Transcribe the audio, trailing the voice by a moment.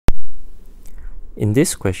In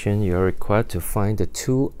this question, you are required to find the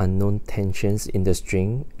two unknown tensions in the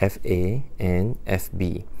string FA and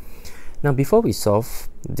FB. Now, before we solve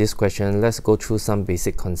this question, let's go through some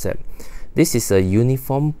basic concept. This is a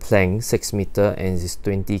uniform plank, 6 meter, and is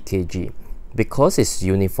 20 kg. Because it's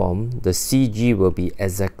uniform, the CG will be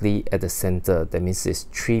exactly at the center. That means it's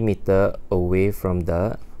 3 meter away from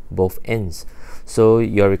the both ends. So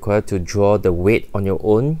you're required to draw the weight on your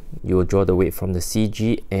own. You will draw the weight from the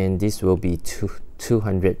CG, and this will be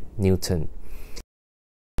 200 Newton.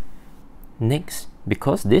 Next,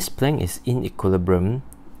 because this plank is in equilibrium,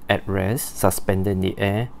 at rest, suspended in the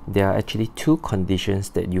air, there are actually two conditions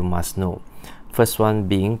that you must know. First one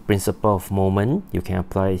being principle of moment. You can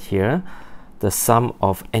apply it here. The sum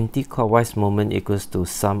of anti-clockwise moment equals to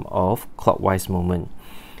sum of clockwise moment.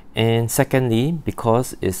 And secondly,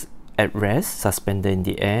 because it's at rest, suspended in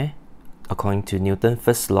the air, according to Newton's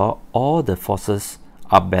first law, all the forces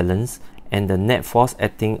are balanced and the net force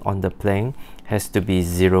acting on the plank has to be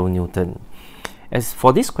 0 Newton. As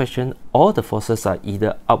for this question, all the forces are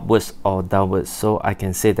either upwards or downwards, so I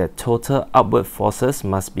can say that total upward forces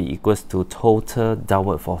must be equals to total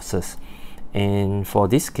downward forces. And for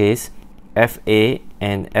this case, FA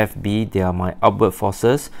and FB, they are my upward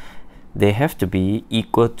forces. They have to be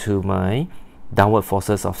equal to my downward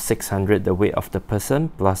forces of 600, the weight of the person,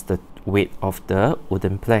 plus the weight of the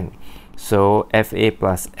wooden plank. So FA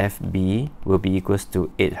plus FB will be equals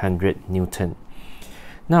to 800 Newton.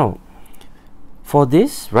 Now, for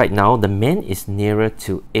this, right now, the man is nearer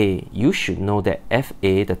to A. You should know that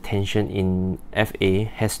FA, the tension in FA,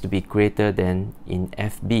 has to be greater than in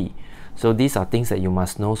FB. So these are things that you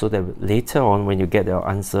must know so that later on when you get your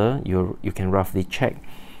answer, you can roughly check.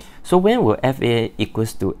 So when will FA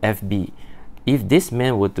equals to FB? If this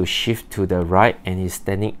man were to shift to the right and he's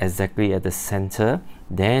standing exactly at the center,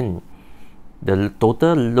 then the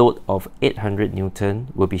total load of 800 Newton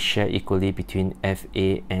will be shared equally between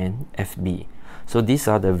FA and FB. So these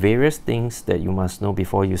are the various things that you must know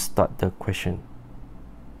before you start the question.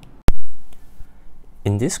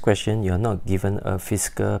 In this question, you are not given a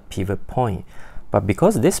physical pivot point, but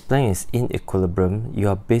because this plank is in equilibrium, you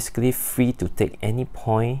are basically free to take any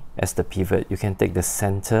point as the pivot. You can take the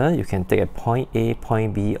center, you can take a point A,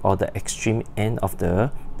 point B, or the extreme end of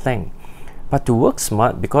the plank. But to work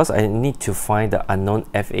smart, because I need to find the unknown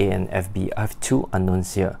FA and FB, I have two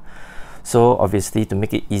unknowns here. So obviously, to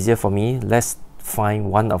make it easier for me, let's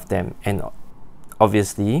find one of them, and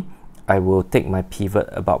obviously I will take my pivot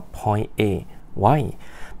about point A. Why?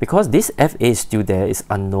 Because this FA is still there, is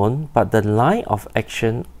unknown, but the line of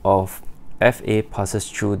action of FA passes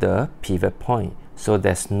through the pivot point, so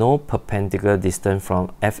there's no perpendicular distance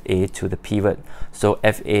from FA to the pivot, so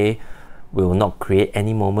FA will not create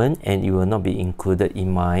any moment and it will not be included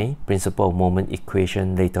in my principle of moment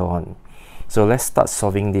equation later on. So let's start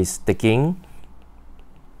solving this, taking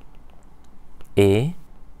A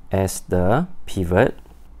as the pivot.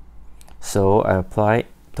 So I apply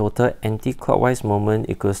total anti-clockwise moment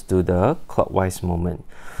equals to the clockwise moment.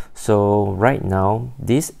 So right now,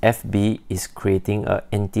 this FB is creating an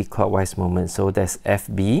anti-clockwise moment. So that's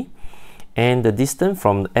FB. And the distance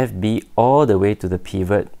from FB all the way to the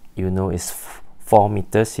pivot, you know, is 4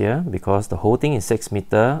 meters here, because the whole thing is 6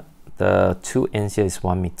 meters. The two ends here is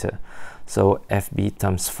 1 meter. So FB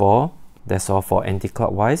times 4, that's all for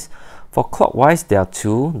anti-clockwise. For clockwise, there are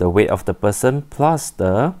two, the weight of the person plus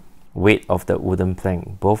the weight of the wooden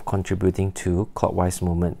plank, both contributing to clockwise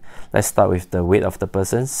moment. Let's start with the weight of the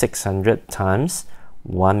person, 600 times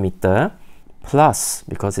 1 meter, plus,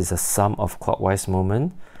 because it's a sum of clockwise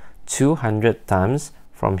moment, 200 times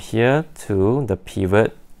from here to the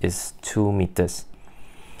pivot is 2 meters.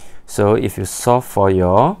 So if you solve for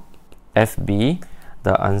your FB,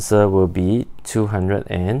 the answer will be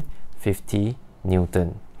 250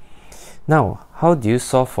 Newton. Now, how do you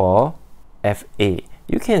solve for FA?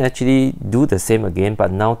 You can actually do the same again,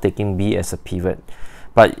 but now taking B as a pivot.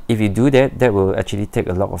 But if you do that, that will actually take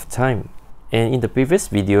a lot of time. And in the previous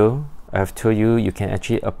video, I've told you you can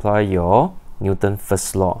actually apply your Newton's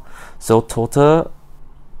first law. So total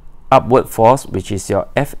upward force, which is your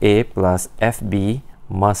FA plus FB,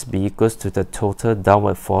 must be equals to the total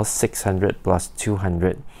downward force, 600 plus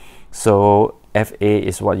 200. So FA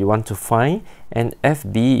is what you want to find, and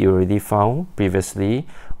FB you already found previously,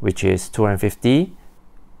 which is 250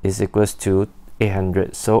 is equals to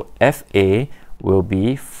 800. So FA will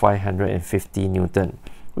be 550 Newton,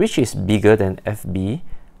 which is bigger than FB.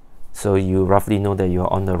 So you roughly know that you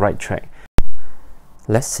are on the right track.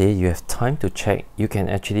 Let's say you have time to check, you can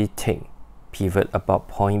actually take pivot about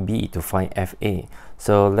point B to find FA.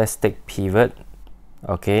 So let's take pivot,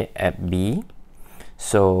 okay, at B.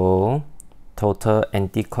 So total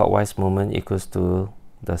anti-clockwise moment equals to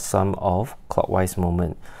the sum of clockwise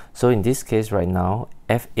moment. So in this case right now,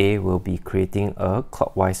 FA will be creating a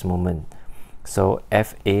clockwise moment. So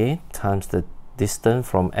FA times the distance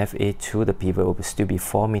from FA to the pivot will still be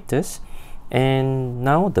 4 meters. And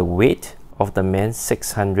now the weight of the man,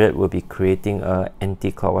 600, will be creating a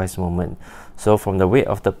anti-clockwise moment. So from the weight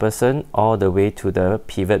of the person all the way to the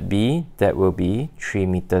pivot B, that will be 3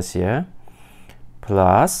 meters here,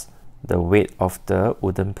 plus the weight of the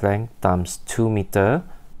wooden plank times 2 meter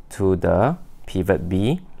to the pivot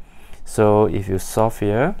B. So if you solve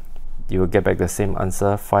here, you will get back the same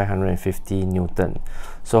answer, 550 Newton.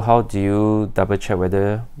 So how do you double check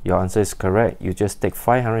whether your answer is correct? You just take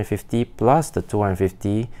 550 plus the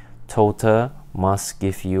 250, total must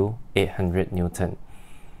give you 800 Newton.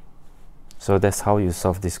 So that's how you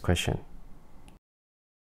solve this question.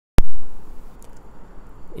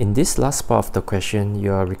 In this last part of the question,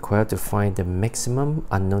 you are required to find the maximum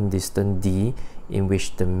unknown distance D in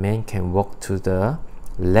which the man can walk to the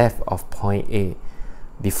left of point A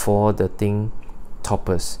before the thing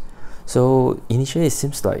topples. So initially it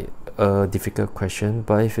seems like a difficult question,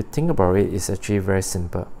 but if you think about it, it's actually very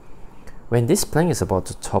simple. When this plank is about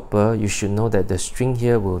to topple, you should know that the string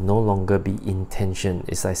here will no longer be in tension.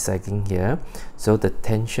 It's like sagging here. So the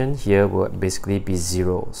tension here will basically be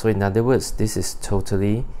 0. So in other words, this is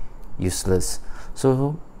totally useless.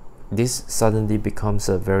 So this suddenly becomes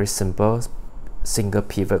a very simple single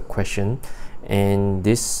pivot question. And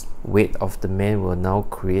this weight of the man will now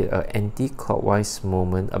create an anti-clockwise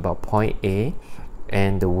moment about point A.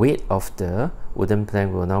 And the weight of the wooden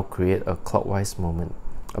plank will now create a clockwise moment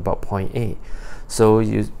about point A. So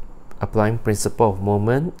you applying principle of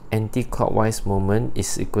moment, anti-clockwise moment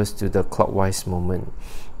is equals to the clockwise moment.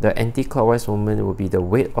 The anti-clockwise moment will be the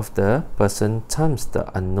weight of the person times the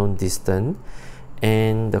unknown distance,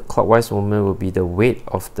 and the clockwise moment will be the weight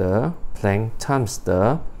of the plank times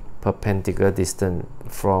the perpendicular distance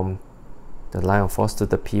from the line of force to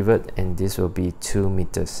the pivot, and this will be 2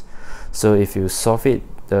 meters. So if you solve it,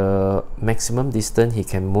 the maximum distance he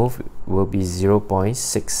can move will be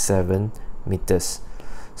 0.67 meters.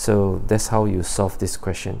 So that's how you solve this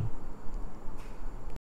question.